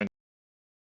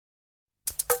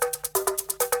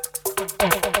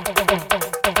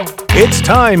It's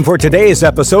time for today's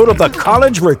episode of the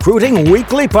College Recruiting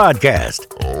Weekly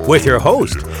Podcast with your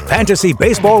host, Fantasy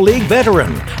Baseball League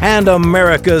veteran and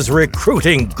America's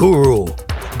recruiting guru,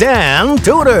 Dan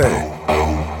Tudor.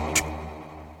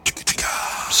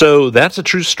 So that's a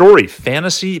true story.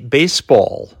 Fantasy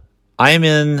baseball. I am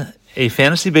in a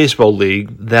fantasy baseball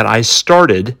league that I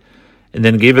started and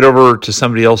then gave it over to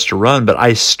somebody else to run. But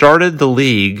I started the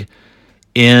league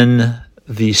in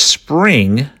the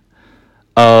spring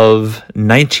of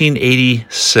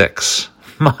 1986.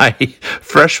 My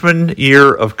freshman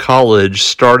year of college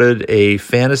started a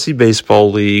fantasy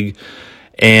baseball league,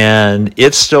 and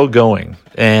it's still going.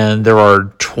 And there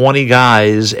are 20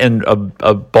 guys, and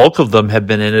a bulk of them have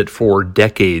been in it for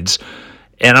decades.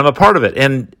 And I'm a part of it.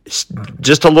 And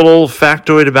just a little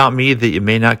factoid about me that you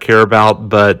may not care about,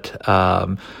 but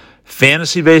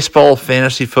fantasy baseball,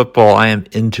 fantasy football, I am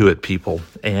into it, people.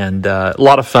 And a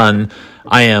lot of fun.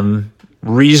 I am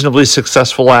reasonably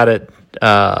successful at it,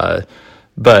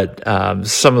 but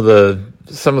some of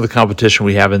the competition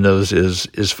we have in those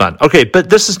is fun. Okay, but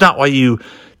this is not why you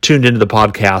tuned into the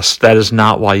podcast. That is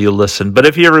not why you listen. But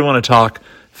if you ever want to talk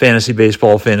fantasy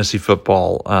baseball, fantasy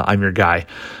football, I'm your guy.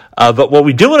 But what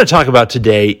we do want to talk about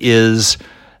today is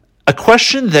a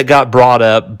question that got brought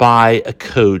up by a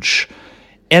coach.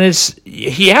 And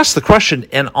he asked the question,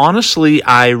 and honestly,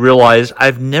 I realized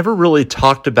I've never really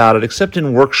talked about it except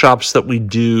in workshops that we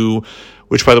do,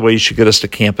 which, by the way, you should get us to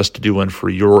campus to do one for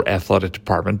your athletic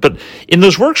department. But in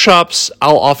those workshops,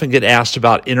 I'll often get asked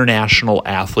about international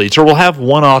athletes, or we'll have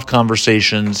one-off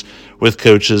conversations with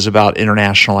coaches about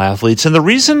international athletes. And the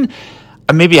reason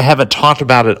maybe I haven't talked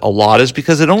about it a lot is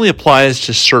because it only applies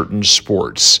to certain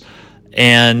sports.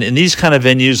 And in these kind of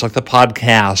venues like the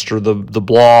podcast or the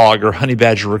blog or Honey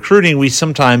Badger Recruiting, we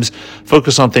sometimes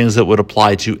focus on things that would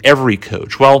apply to every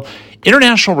coach. Well,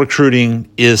 international recruiting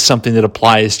is something that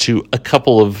applies to a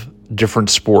couple of different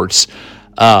sports.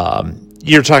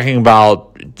 You're talking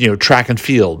about, track and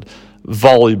field,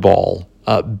 volleyball,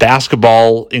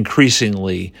 basketball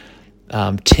increasingly,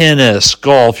 tennis,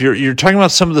 golf. You're talking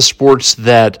about some of the sports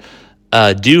that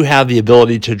do have the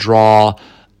ability to draw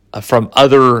from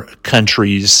other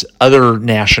countries, other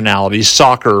nationalities,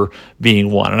 soccer being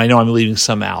one. And I know I'm leaving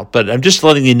some out, but I'm just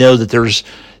letting you know that there's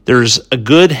a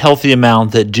good, healthy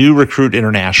amount that do recruit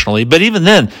internationally. But even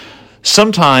then,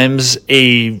 sometimes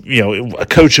a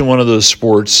coach in one of those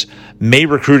sports may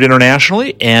recruit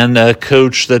internationally, and a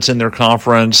coach that's in their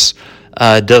conference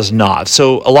does not.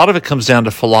 So a lot of it comes down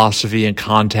to philosophy and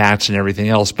contacts and everything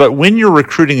else. But when you're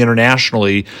recruiting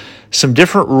internationally, some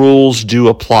different rules do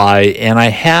apply. And I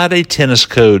had a tennis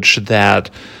coach that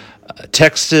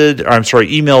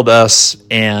emailed us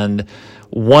and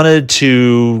wanted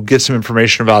to get some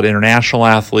information about international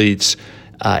athletes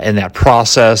and that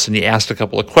process. And he asked a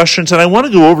couple of questions, and I want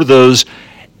to go over those,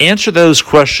 answer those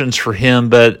questions for him,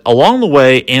 but along the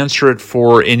way, answer it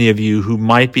for any of you who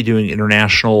might be doing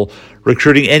international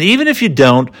recruiting. And even if you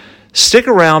don't, stick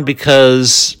around,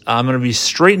 because I'm going to be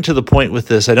straight and to the point with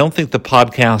this. I don't think the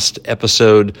podcast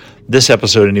episode, this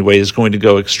episode anyway, is going to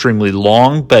go extremely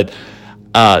long, but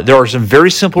there are some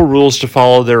very simple rules to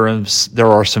follow. There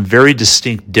are some very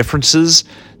distinct differences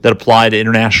that apply to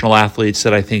international athletes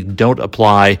that I think don't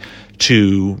apply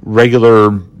to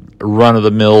regular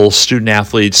run-of-the-mill student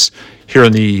athletes here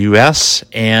in the U.S.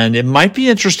 And it might be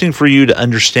interesting for you to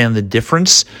understand the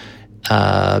difference,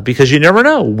 because you never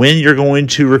know when you're going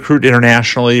to recruit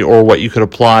internationally or what you could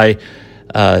apply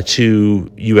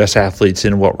to U.S. athletes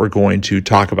in what we're going to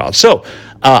talk about. So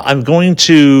I'm going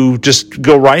to just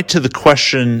go right to the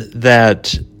question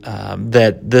that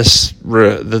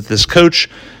this coach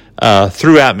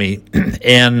threw at me,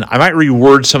 and I might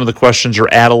reword some of the questions or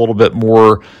add a little bit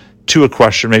more to a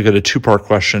question, make it a two-part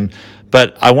question.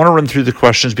 But I want to run through the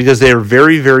questions because they are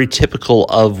very, very typical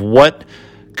of what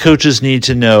coaches need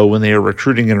to know when they are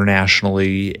recruiting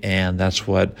internationally, and that's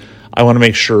what I want to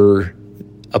make sure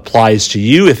applies to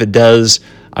you. If it does,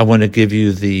 I want to give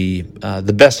you the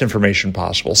best information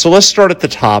possible. So let's start at the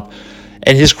top.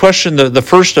 And his question, the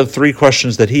first of three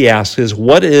questions that he asked, is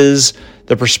what is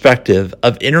the perspective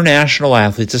of international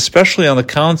athletes, especially on the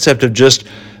concept of just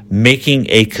making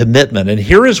a commitment? And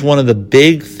here is one of the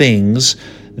big things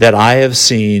that I have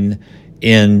seen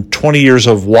in 20 years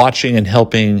of watching and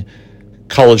helping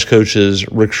college coaches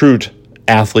recruit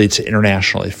athletes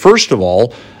internationally. First of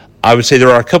all, I would say there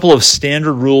are a couple of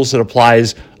standard rules that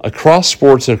applies across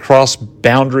sports, across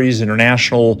boundaries,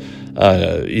 international,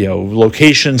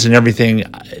 locations and everything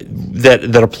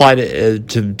that apply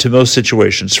to most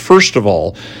situations. First of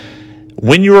all,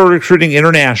 When you are recruiting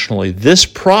internationally, this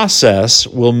process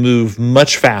will move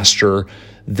much faster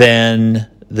than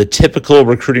the typical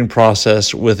recruiting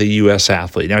process with a U.S.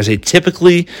 athlete. Now, I say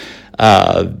typically,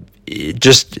 that's going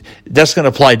to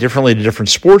apply differently to different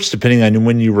sports depending on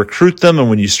when you recruit them and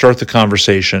when you start the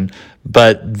conversation.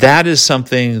 But that is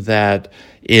something that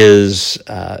is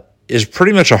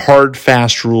pretty much a hard,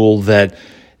 fast rule that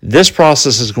this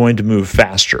process is going to move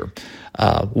faster.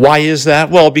 Why is that?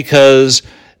 Well, because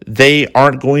they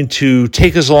aren't going to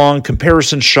take as long,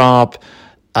 comparison shop,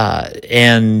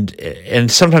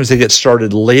 and sometimes they get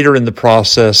started later in the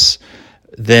process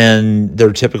than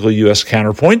their typical U.S.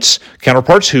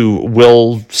 counterparts who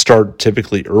will start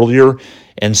typically earlier.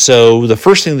 And so the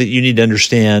first thing that you need to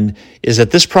understand is that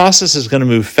this process is going to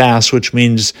move fast, which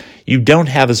means you don't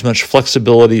have as much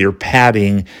flexibility or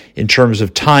padding in terms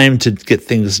of time to get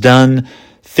things done,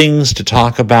 things to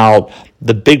talk about,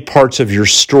 the big parts of your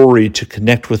story to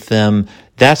connect with them.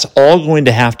 That's all going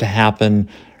to happen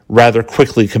rather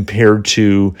quickly compared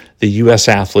to the U.S.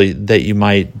 athlete that you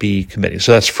might be committing.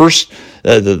 So that's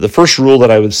the first rule that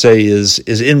I would say is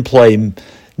in play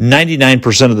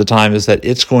 99% of the time, is that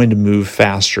it's going to move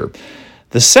faster.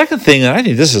 The second thing, and I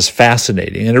think this is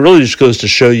fascinating, and it really just goes to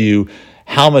show you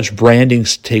how much branding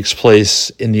takes place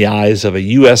in the eyes of a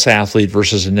U.S. athlete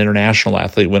versus an international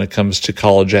athlete when it comes to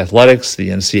college athletics, the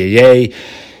NCAA,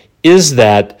 is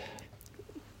that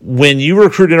when you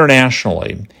recruit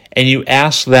internationally and you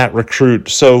ask that recruit,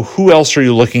 so who else are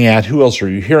you looking at? Who else are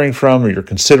you hearing from or you're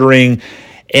considering?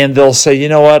 And they'll say, you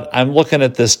know what, I'm looking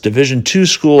at this Division II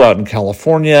school out in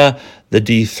California, the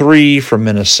D3 from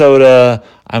Minnesota.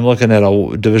 I'm looking at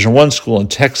a Division I school in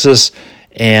Texas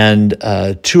and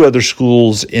 2 other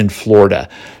schools in Florida.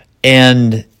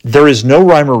 And there is no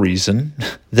rhyme or reason.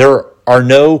 There are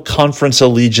no conference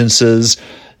allegiances.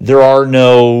 There are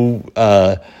no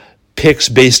picks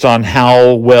based on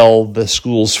how well the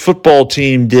school's football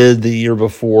team did the year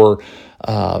before,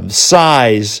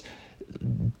 size,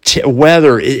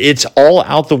 weather. It's all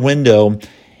out the window.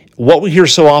 What we hear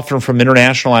so often from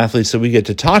international athletes that we get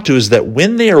to talk to is that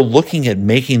when they are looking at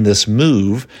making this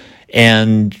move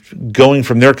and going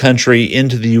from their country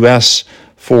into the U.S.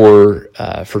 for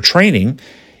training,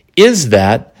 is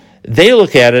that they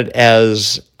look at it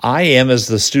as, I am, as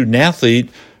the student athlete,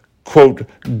 quote,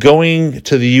 going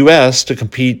to the U.S. to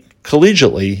compete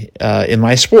collegiately in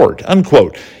my sport,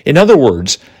 unquote. In other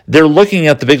words, they're looking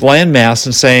at the big landmass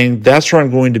and saying, that's where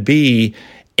I'm going to be.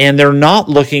 And they're not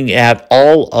looking at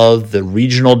all of the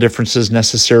regional differences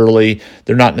necessarily.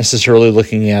 They're not necessarily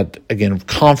looking at, again,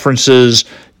 conferences,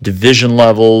 division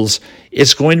levels.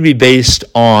 It's going to be based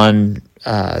on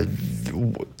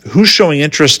who's showing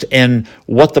interest and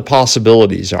what the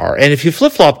possibilities are. And if you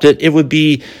flip-flopped it, it would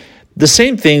be the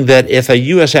same thing that if a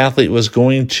U.S. athlete was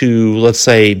going to, let's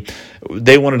say,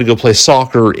 they wanted to go play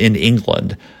soccer in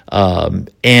England,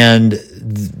 and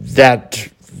that,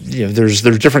 you know, there's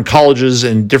different colleges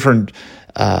and different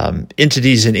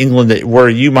entities in England where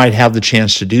you might have the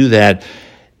chance to do that.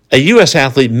 A U.S.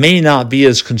 athlete may not be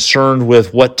as concerned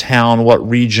with what town, what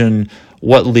region,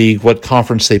 what league, what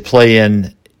conference they play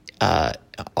in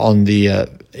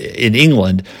in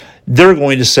England. They're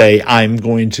going to say, I'm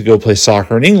going to go play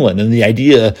soccer in England. And the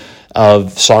idea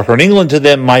of soccer in England to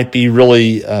them might be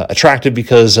really attractive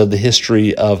because of the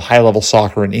history of high-level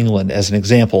soccer in England, as an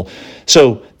example.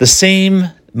 So the same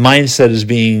mindset is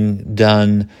being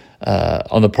done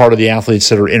on the part of the athletes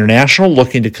that are international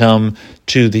looking to come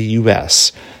to the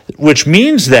U.S., which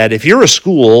means that if you're a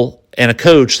school and a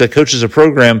coach that coaches a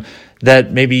program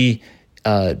that maybe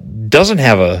doesn't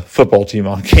have a football team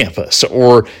on campus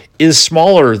or is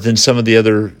smaller than some of the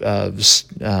other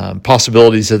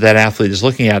possibilities that athlete is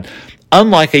looking at,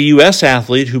 unlike a U.S.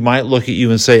 athlete who might look at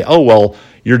you and say, oh, well,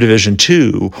 you're Division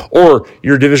II, or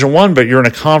you're Division I, but you're in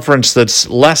a conference that's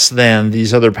less than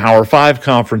these other Power 5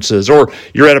 conferences, or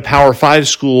you're at a Power 5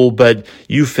 school, but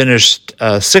you finished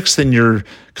 6th in your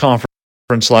conference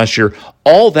last year.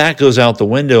 All that goes out the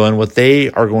window, and what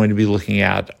they are going to be looking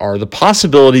at are the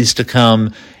possibilities to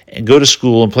come and go to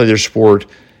school and play their sport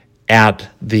at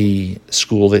the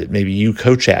school that maybe you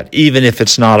coach at, even if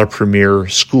it's not a premier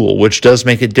school, which does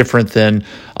make it different than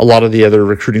a lot of the other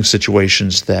recruiting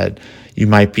situations that you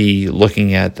might be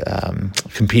looking at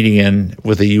competing in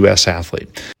with a U.S.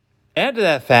 athlete. Add to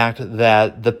that fact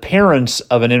that the parents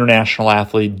of an international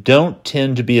athlete don't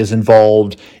tend to be as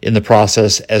involved in the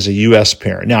process as a U.S.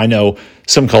 parent. Now, I know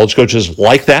some college coaches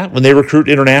like that when they recruit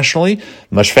internationally.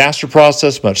 Much faster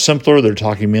process, much simpler. They're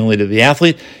talking mainly to the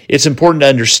athlete. It's important to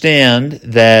understand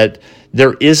that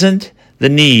there isn't the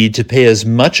need to pay as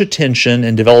much attention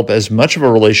and develop as much of a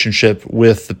relationship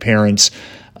with the parents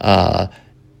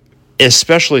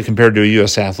especially compared to a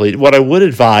U.S. athlete. What I would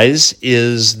advise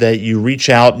is that you reach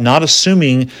out, not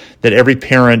assuming that every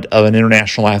parent of an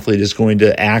international athlete is going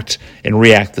to act and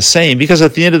react the same, because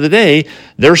at the end of the day,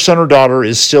 their son or daughter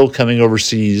is still coming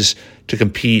overseas to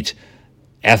compete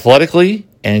athletically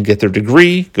and get their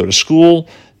degree, go to school.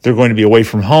 They're going to be away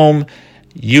from home.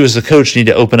 You as the coach need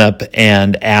to open up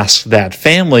and ask that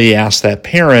family, ask that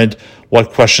parent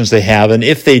what questions they have. And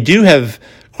if they do have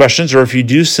questions, or if you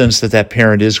do sense that that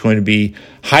parent is going to be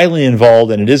highly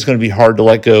involved and it is going to be hard to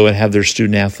let go and have their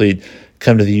student athlete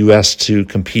come to the U.S. to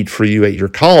compete for you at your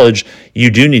college, you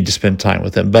do need to spend time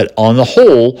with them. But on the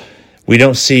whole, we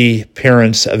don't see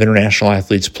parents of international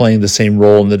athletes playing the same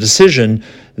role in the decision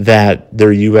that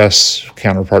their U.S.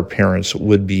 counterpart parents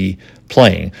would be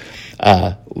playing.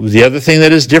 The other thing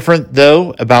that is different,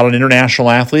 though, about an international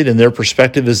athlete and their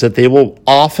perspective is that they will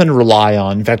often rely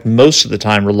on, in fact, most of the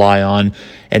time rely on,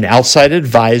 an outside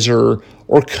advisor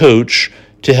or coach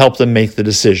to help them make the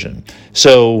decision.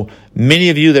 So many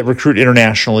of you that recruit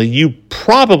internationally, you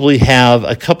probably have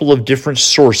a couple of different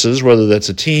sources, whether that's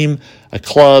a team, a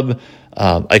club,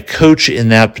 a coach in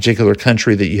that particular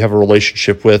country that you have a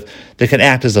relationship with, that can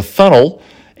act as a funnel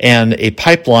and a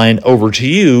pipeline over to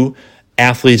you,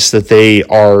 athletes that they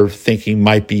are thinking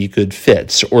might be good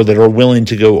fits or that are willing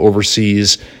to go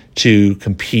overseas to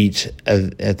compete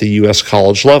at the U.S.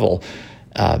 college level.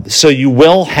 So you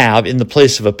will have, in the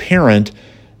place of a parent,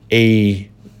 a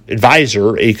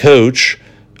advisor, a coach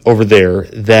over there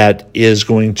that is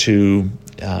going to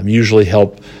usually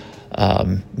help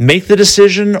make the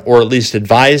decision, or at least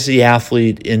advise the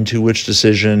athlete into which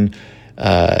decision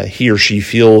he or she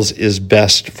feels is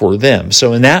best for them.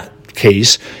 So in that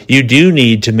case, you do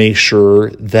need to make sure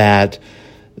that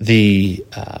the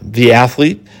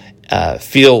athlete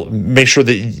make sure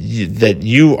that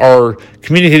you are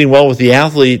communicating well with the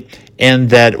athlete, and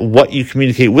that what you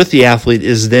communicate with the athlete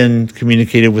is then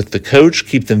communicated with the coach.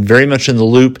 Keep them very much in the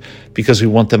loop, because we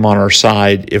want them on our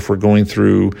side if we're going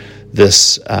through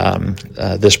this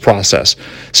this process.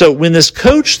 So when this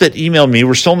coach that emailed me,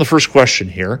 we're still on the first question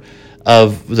here,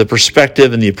 of the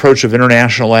perspective and the approach of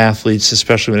international athletes,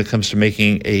 especially when it comes to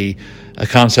making a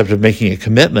concept of making a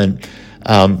commitment.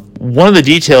 One of the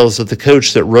details that the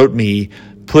coach that wrote me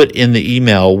put in the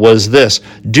email was this: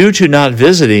 due to not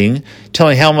visiting,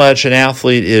 telling how much an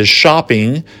athlete is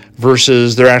shopping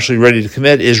versus they're actually ready to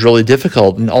commit is really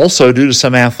difficult. And also, due to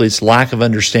some athletes' lack of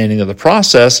understanding of the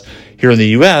process here in the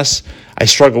U.S., I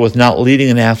struggle with not leading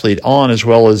an athlete on, as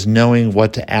well as knowing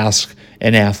what to ask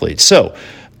an athlete. So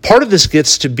part of this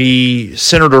gets to be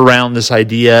centered around this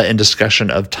idea and discussion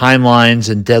of timelines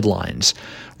and deadlines,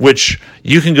 which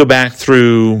you can go back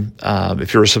through.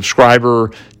 If you're a subscriber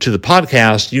to the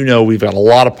podcast, you know we've got a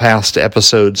lot of past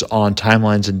episodes on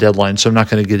timelines and deadlines, so I'm not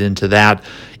going to get into that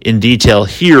in detail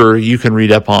here. You can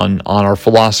read up on our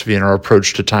philosophy and our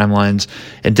approach to timelines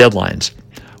and deadlines.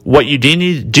 What you do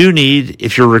need,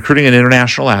 if you're recruiting an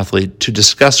international athlete, to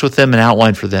discuss with them and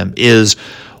outline for them is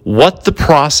what the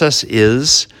process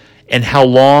is and how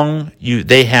long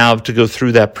they have to go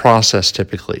through that process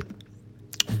typically.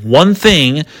 One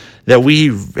thing that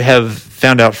we have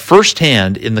found out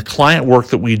firsthand in the client work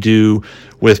that we do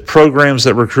with programs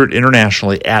that recruit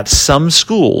internationally at some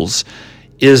schools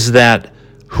is that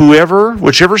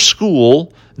whichever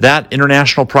school that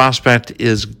international prospect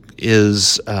is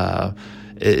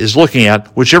looking at,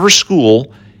 whichever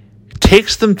school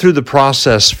takes them through the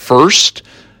process first,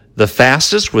 the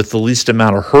fastest, with the least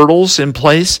amount of hurdles in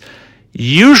place,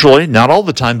 usually, not all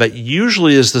the time, but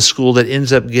usually is the school that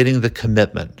ends up getting the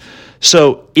commitment.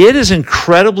 So it is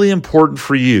incredibly important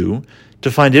for you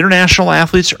to find international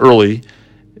athletes early,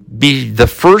 be the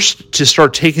first to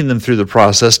start taking them through the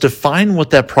process, define what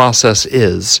that process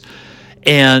is,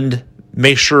 and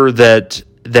make sure that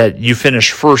you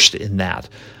finish first in that.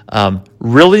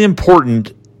 Really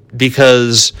important,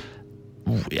 because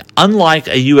unlike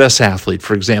a U.S. athlete,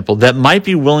 for example, that might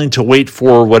be willing to wait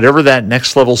for whatever that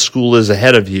next level school is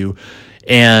ahead of you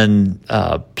and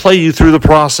play you through the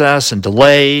process and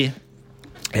delay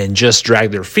and just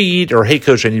drag their feet, or, hey,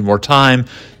 coach, I need more time.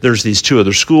 There's these two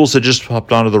other schools that just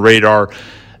popped onto the radar.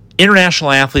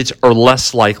 International athletes are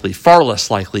far less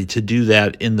likely to do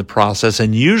that in the process,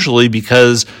 and usually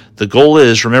because the goal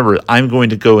is, remember, I'm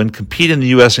going to go and compete in the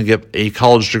U.S. and get a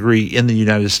college degree in the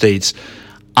United States.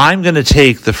 I'm going to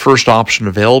take the first option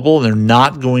available, and they're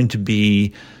not going to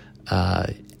be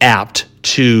apt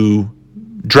to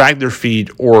drag their feet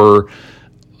or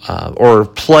or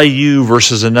play you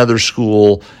versus another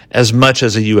school as much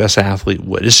as a U.S. athlete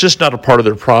would. It's just not a part of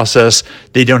their process.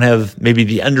 They don't have maybe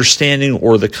the understanding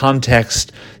or the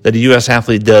context that a U.S.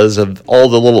 athlete does of all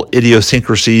the little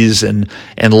idiosyncrasies and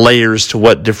layers to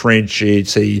what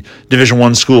differentiates a Division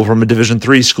I school from a Division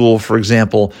III school, for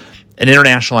example. An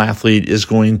international athlete is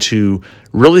going to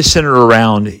really center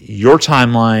around your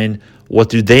timeline. What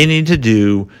do they need to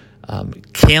do?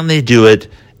 Can they do it?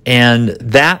 And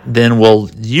that then will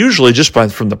usually, just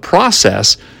from the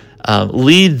process,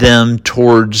 lead them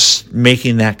towards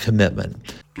making that commitment.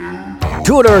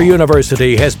 Tudor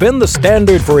University has been the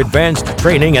standard for advanced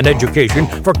training and education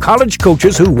for college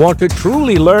coaches who want to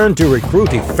truly learn to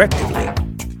recruit effectively.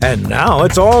 And now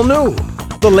it's all new.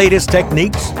 The latest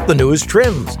techniques, the newest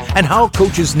trends, and how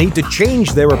coaches need to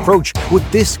change their approach with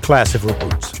this class of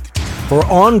recruits. For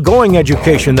ongoing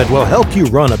education that will help you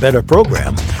run a better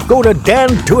program, go to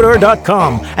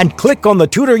dantudor.com and click on the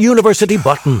Tudor University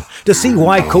button to see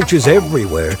why coaches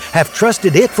everywhere have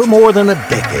trusted it for more than a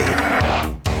decade.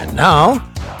 And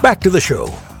now, back to the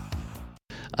show.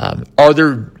 Are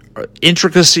there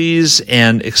intricacies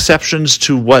and exceptions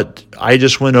to what I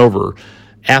just went over,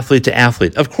 athlete to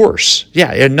athlete? Of course.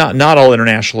 Yeah, and not all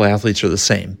international athletes are the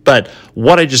same. But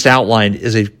what I just outlined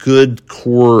is a good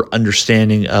core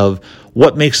understanding of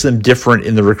what makes them different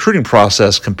in the recruiting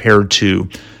process compared to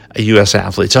a U.S.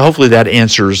 athlete. So hopefully that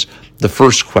answers the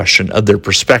first question of their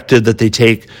perspective that they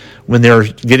take when they're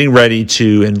getting ready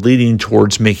to and leading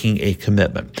towards making a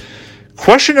commitment.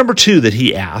 Question number 2 that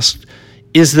he asked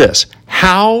is this: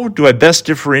 how do I best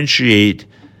differentiate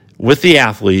with the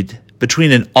athlete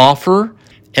between an offer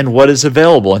and what is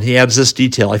available? And he adds this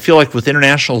detail. I feel like with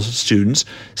international students,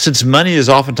 since money is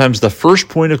oftentimes the first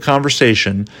point of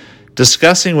conversation,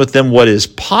 discussing with them what is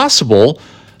possible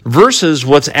versus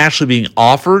what's actually being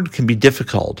offered can be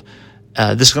difficult.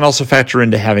 This can also factor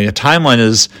into having a timeline,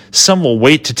 as some will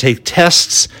wait to take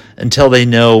tests until they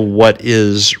know what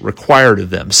is required of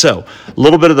them. So a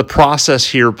little bit of the process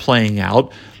here playing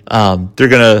out. They're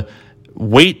going to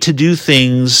wait to do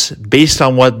things based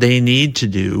on what they need to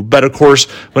do. But of course,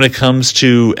 when it comes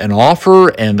to an offer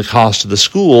and the cost of the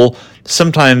school,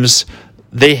 sometimes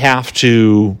they have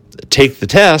to take the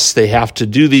tests. They have to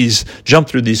jump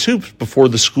through these hoops before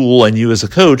the school and you as a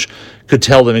coach could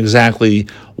tell them exactly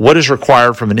what is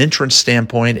required from an entrance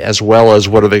standpoint, as well as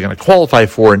what are they going to qualify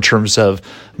for in terms of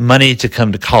money to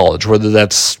come to college, whether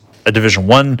that's a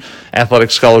Division I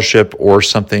athletic scholarship or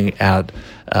something at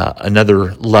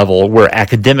another level where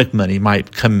academic money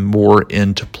might come more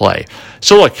into play.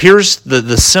 So look, here's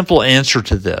the simple answer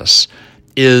to this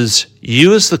is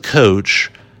you as the coach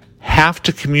have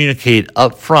to communicate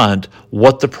up front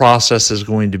what the process is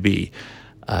going to be.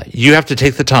 You have to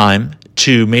take the time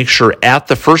to make sure at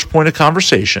the first point of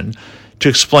conversation to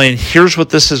explain, here's what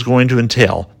this is going to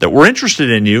entail, that we're interested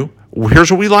in you,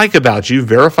 here's what we like about you,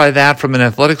 verify that from an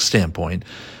athletic standpoint.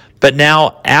 But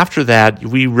now after that,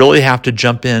 we really have to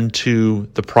jump into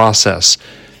the process,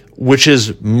 which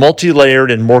is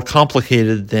multi-layered and more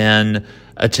complicated than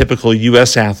a typical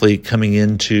U.S. athlete coming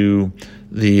into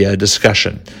the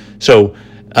discussion. So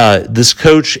this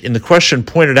coach in the question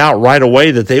pointed out right away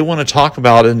that they want to talk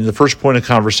about in the first point of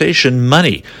conversation,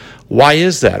 money. Why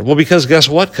is that? Well, because guess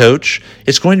what, coach?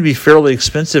 It's going to be fairly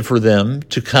expensive for them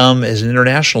to come as an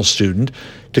international student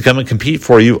to come and compete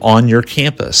for you on your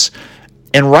campus.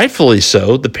 And rightfully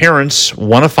so, the parents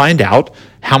want to find out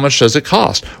how much does it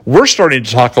cost. We're starting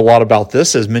to talk a lot about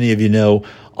this, as many of you know,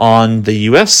 on the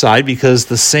U.S. side, because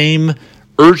the same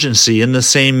urgency and the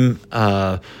same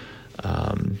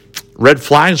red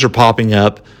flags are popping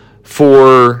up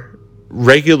for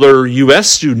regular U.S.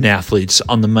 student athletes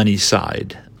on the money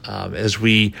side. As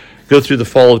we go through the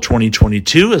fall of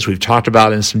 2022, as we've talked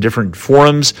about in some different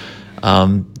forums,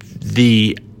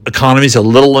 the economy is a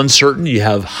little uncertain. You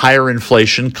have higher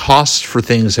inflation. Costs for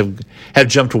things have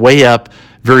jumped way up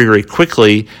very, very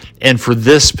quickly. And for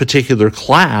this particular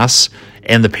class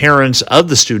and the parents of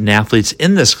the student athletes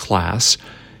in this class,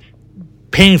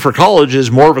 paying for college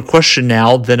is more of a question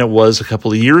now than it was a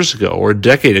couple of years ago or a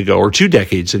decade ago or 2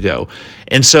 decades ago.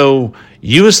 And so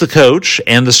you as the coach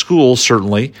and the school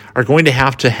certainly are going to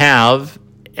have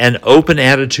an open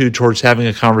attitude towards having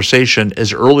a conversation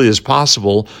as early as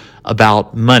possible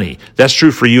about money. That's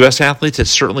true for U.S. athletes.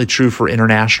 It's certainly true for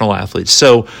international athletes.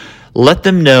 So let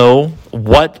them know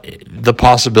what the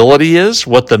possibility is,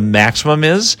 what the maximum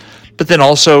is, but then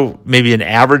also maybe an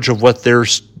average of what their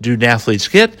student athletes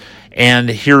get. And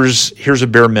here's a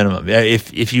bare minimum.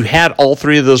 If you had all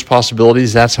 3 of those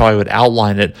possibilities, that's how I would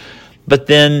outline it. But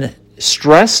then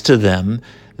stress to them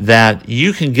that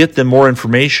you can get them more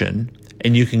information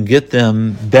and you can get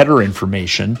them better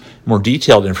information, more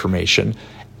detailed information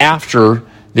after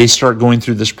they start going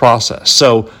through this process.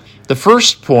 So the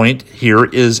first point here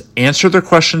is answer their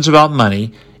questions about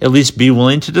money. At least be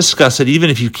willing to discuss it, even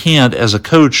if you can't as a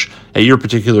coach at your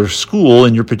particular school,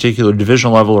 in your particular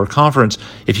division level or conference.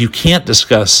 If you can't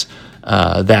discuss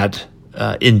that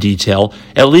in detail,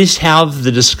 at least have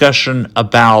the discussion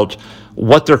about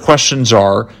what their questions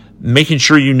are, making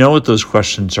sure you know what those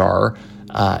questions are,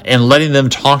 and letting them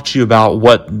talk to you about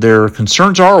what their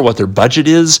concerns are or what their budget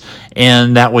is,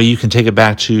 and that way you can take it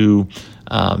back to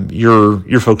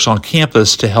your folks on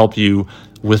campus to help you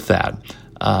with that.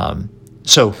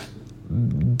 So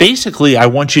basically, I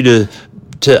want you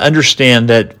to understand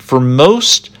that for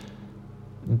most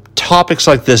topics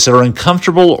like this that are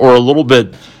uncomfortable or a little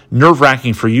bit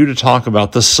nerve-wracking for you to talk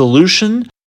about, the solution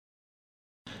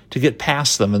to get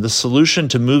past them and the solution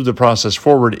to move the process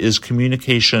forward is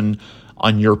communication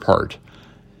on your part.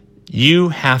 You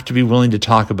have to be willing to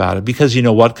talk about it because you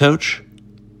know what, Coach?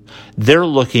 They're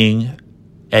looking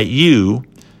at you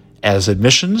as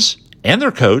admissions and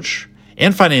their coach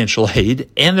and financial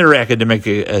aid and their academic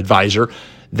advisor.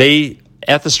 They,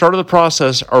 at the start of the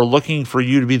process, are looking for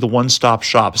you to be the one-stop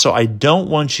shop. So I don't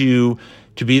want you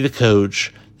to be the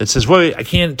coach that says, wait, I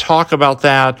can't talk about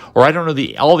that, or I don't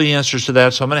know all the answers to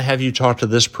that, so I'm going to have you talk to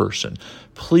this person.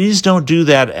 Please don't do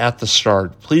that at the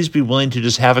start. Please be willing to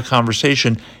just have a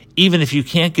conversation. Even if you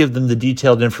can't give them the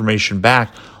detailed information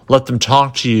back, let them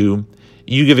talk to you.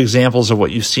 You give examples of what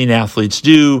you've seen athletes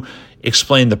do,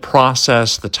 explain the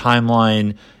process, the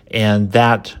timeline, and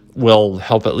that will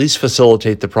help at least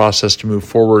facilitate the process to move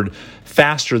forward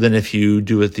faster than if you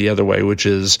do it the other way, which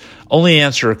is only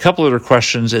answer a couple of their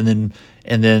questions and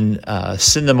then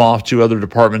send them off to other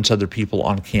departments, other people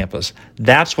on campus.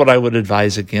 That's what I would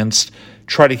advise against.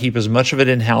 Try to keep as much of it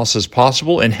in-house as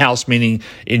possible. In-house meaning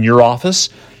in your office.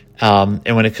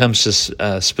 And when it comes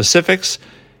to specifics,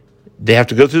 they have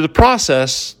to go through the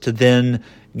process to then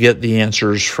get the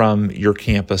answers from your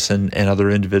campus and other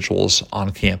individuals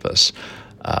on campus.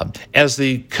 As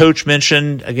the coach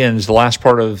mentioned, again, is the last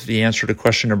part of the answer to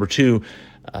question number 2.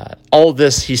 All of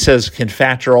this, he says, can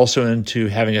factor also into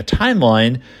having a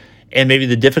timeline and maybe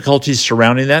the difficulties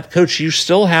surrounding that. Coach, you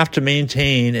still have to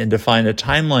maintain and define a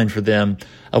timeline for them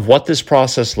of what this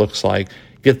process looks like.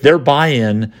 Get their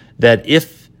buy-in that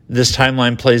if this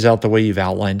timeline plays out the way you've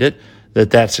outlined it,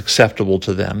 that's acceptable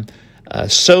to them,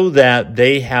 so that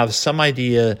they have some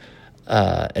idea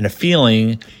and a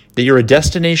feeling that you're a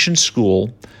destination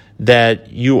school,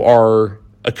 that you are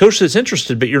a coach that's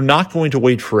interested, but you're not going to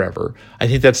wait forever. I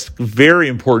think that's very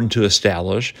important to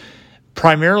establish,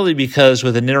 primarily because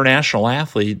with an international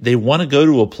athlete, they want to go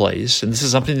to a place, and this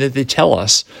is something that they tell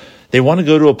us, they want to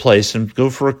go to a place and go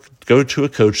to a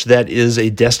coach that is a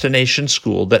destination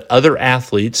school that other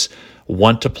athletes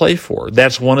want to play for.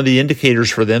 That's one of the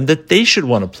indicators for them that they should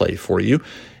want to play for you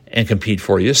and compete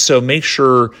for you. So make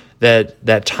sure that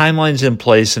timeline's in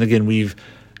place. And again, we've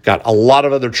got a lot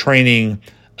of other training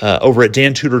over at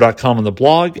dantudor.com on the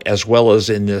blog, as well as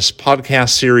in this podcast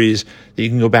series that you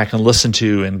can go back and listen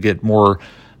to and get more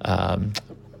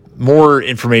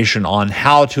information on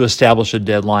how to establish a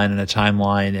deadline and a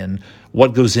timeline and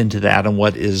what goes into that and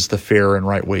what is the fair and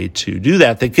right way to do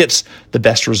that gets the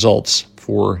best results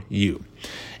for you.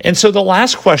 And so the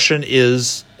last question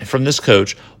is from this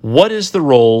coach: what is the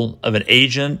role of an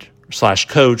agent /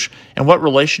 coach, and what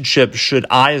relationship should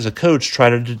I as a coach try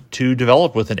to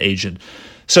develop with an agent?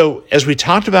 So as we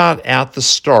talked about at the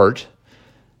start,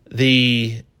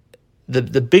 the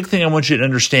big thing I want you to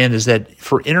understand is that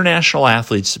for international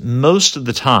athletes, most of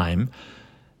the time,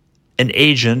 an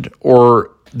agent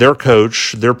or their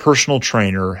coach, their personal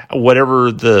trainer,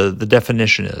 whatever the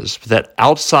definition is, that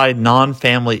outside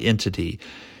non-family entity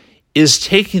is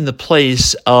taking the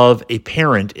place of a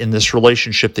parent in this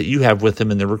relationship that you have with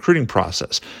them in the recruiting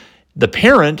process. The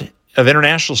parent of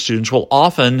international students will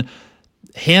often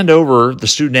hand over the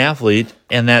student athlete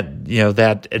and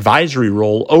that advisory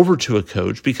role over to a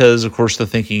coach because, of course, the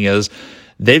thinking is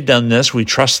they've done this, we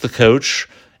trust the coach,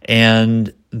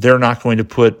 and they're not going to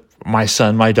put my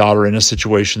son, my daughter in a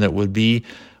situation that would be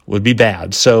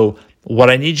bad. So what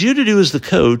I need you to do as the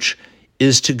coach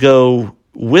is to go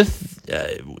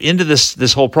into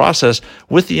this whole process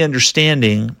with the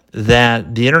understanding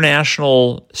that the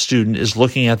international student is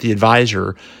looking at the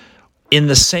advisor in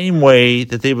the same way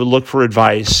that they would look for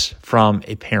advice from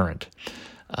a parent.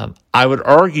 I would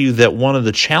argue that one of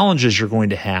the challenges you're going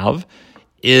to have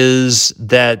is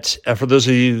that for those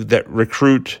of you that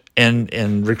recruit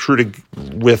and recruited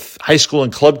with high school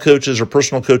and club coaches or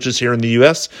personal coaches here in the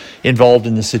U.S. involved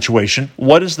in this situation,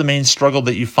 what is the main struggle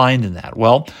that you find in that?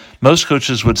 Well, most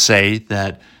coaches would say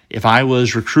that if I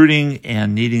was recruiting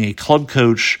and needing a club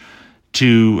coach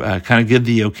to kind of give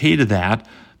the okay to that,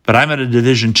 but I'm at a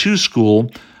Division II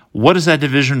school, what does that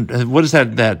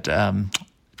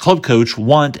club coach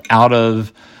want out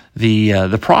of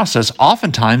the process?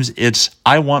 Oftentimes it's,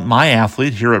 I want my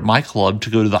athlete here at my club to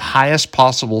go to the highest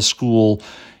possible school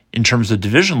in terms of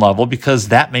division level because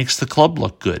that makes the club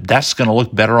look good. That's going to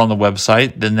look better on the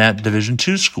website than that Division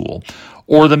II school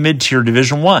or the mid-tier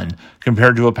Division I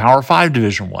compared to a Power 5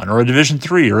 Division I or a Division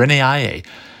III or NAIA.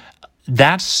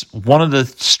 That's one of the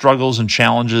struggles and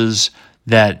challenges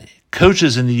that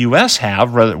coaches in the U.S.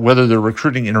 have, whether they're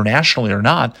recruiting internationally or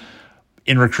not,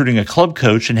 in recruiting a club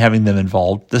coach and having them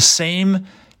involved. The same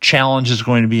challenge is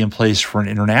going to be in place for an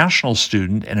international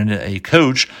student and a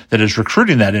coach that is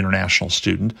recruiting that international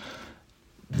student.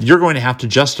 You're going to have to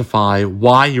justify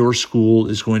why your school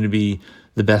is going to be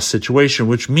the best situation,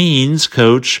 which means,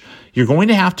 coach, you're going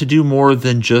to have to do more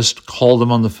than just call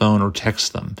them on the phone or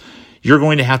text them. You're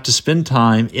going to have to spend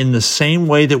time in the same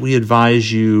way that we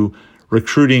advise you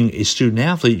recruiting a student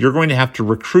athlete. You're going to have to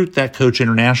recruit that coach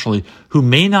internationally who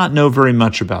may not know very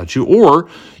much about you, or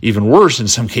even worse, in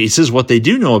some cases, what they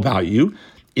do know about you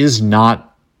is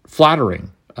not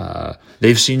flattering.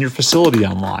 They've seen your facility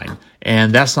online,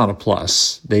 and that's not a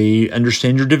plus. They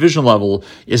understand your division level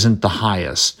isn't the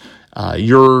highest.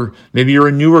 Maybe you're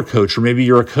a newer coach, or maybe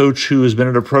you're a coach who has been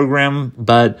at a program,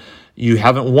 but you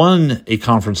haven't won a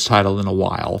conference title in a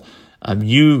while.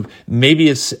 Maybe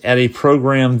it's at a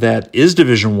program that is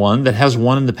Division I that has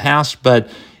won in the past, but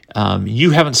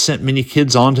you haven't sent many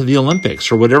kids on to the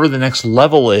Olympics or whatever the next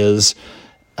level is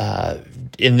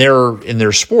in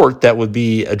their sport. That would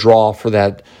be a draw for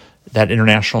that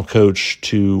international coach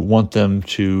to want them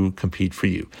to compete for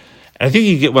you. And I think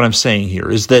you get what I'm saying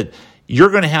here is that you're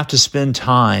going to have to spend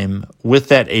time with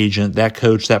that agent, that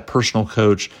coach, that personal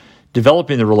coach,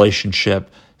 developing the relationship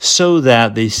so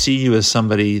that they see you as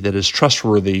somebody that is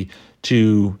trustworthy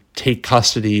to take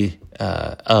custody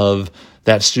of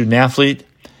that student athlete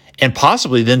and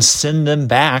possibly then send them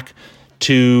back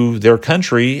to their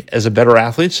country as a better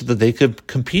athlete so that they could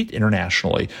compete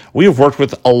internationally. We have worked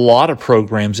with a lot of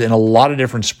programs in a lot of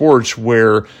different sports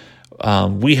where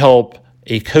we help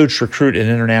a coach recruit an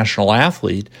international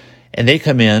athlete, and they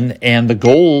come in, and the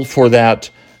goal for that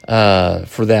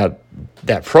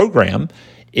program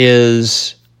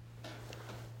is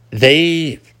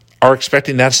they are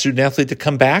expecting that student athlete to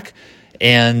come back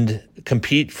and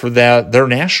compete for their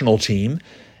national team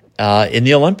in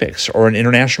the Olympics or in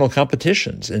international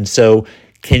competitions. And so,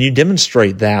 can you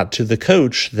demonstrate that to the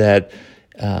coach that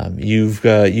you've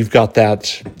got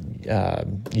that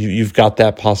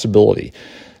possibility?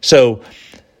 So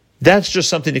that's just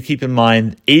something to keep in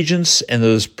mind. Agents and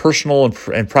those personal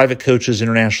and private coaches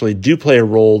internationally do play a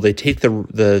role. They take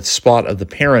the spot of the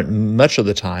parent much of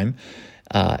the time,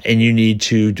 and you need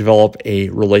to develop a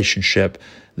relationship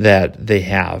that they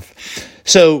have.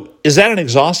 So is that an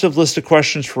exhaustive list of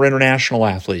questions for international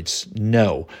athletes?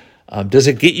 No. Does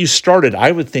it get you started?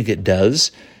 I would think it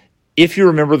does. If you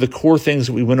remember the core things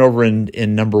that we went over in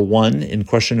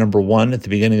question number one at the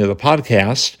beginning of the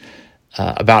podcast,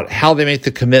 about how they make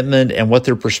the commitment and what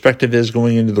their perspective is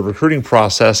going into the recruiting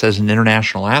process as an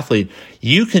international athlete,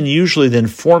 you can usually then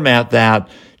format that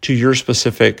to your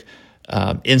specific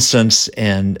instance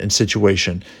and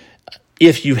situation.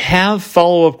 If you have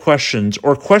follow-up questions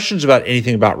or questions about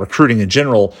anything about recruiting in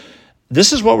general,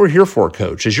 this is what we're here for,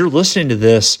 Coach. As you're listening to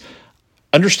this,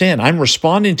 understand I'm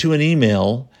responding to an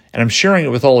email and I'm sharing it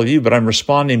with all of you, but I'm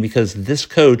responding because this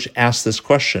coach asked this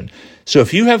question. So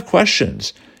if you have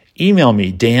questions, email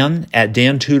me,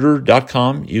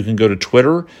 dan@dantutor.com. You can go to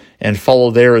Twitter and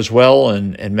follow there as well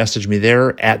and message me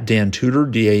there at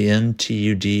dantutor,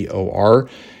 DANTUDOR.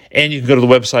 And you can go to the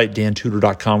website,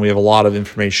 dantutor.com. We have a lot of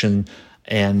information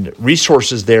and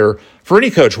resources there for any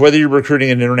coach, whether you're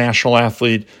recruiting an international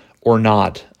athlete or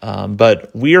not.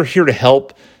 But we are here to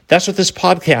help. That's what this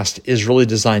podcast is really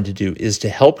designed to do, is to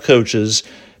help coaches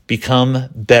become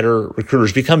better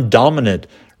recruiters, become dominant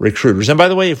recruiters. And by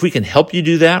the way, if we can help you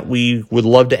do that, we would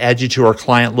love to add you to our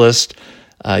client list.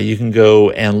 You can go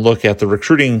and look at the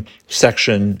recruiting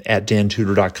section at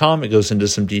dantutor.com. It goes into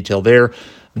some detail there,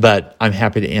 but I'm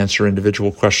happy to answer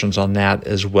individual questions on that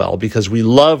as well, because we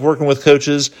love working with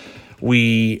coaches.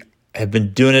 We have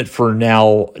been doing it for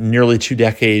now nearly 2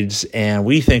 decades, and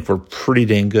we think we're pretty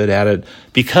dang good at it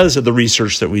because of the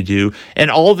research that we do. And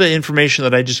all the information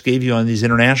that I just gave you on these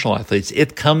international athletes,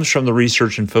 it comes from the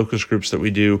research and focus groups that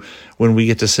we do when we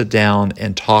get to sit down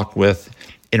and talk with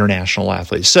international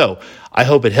athletes. So I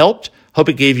hope it helped. Hope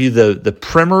it gave you the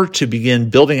primer to begin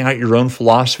building out your own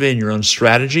philosophy and your own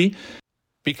strategy.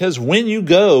 Because when you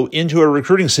go into a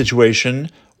recruiting situation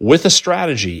with a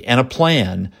strategy and a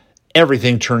plan,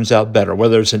 everything turns out better,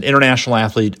 whether it's an international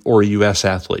athlete or a U.S.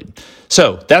 athlete.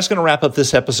 So that's going to wrap up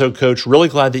this episode, Coach. Really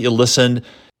glad that you listened.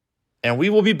 And we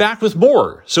will be back with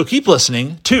more. So keep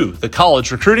listening to the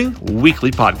College Recruiting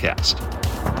Weekly Podcast.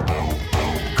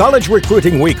 College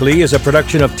Recruiting Weekly is a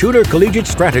production of Tudor Collegiate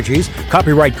Strategies,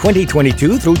 copyright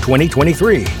 2022 through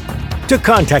 2023. To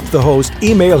contact the host,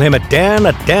 email him at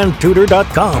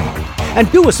dan@dantudor.com.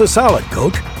 And do us a solid,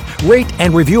 Coach. Rate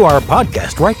and review our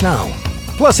podcast right now.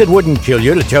 Plus, it wouldn't kill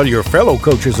you to tell your fellow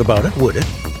coaches about it, would it?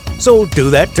 So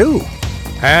do that too.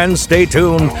 And stay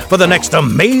tuned for the next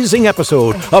amazing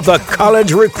episode of the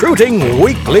College Recruiting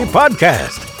Weekly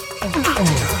Podcast.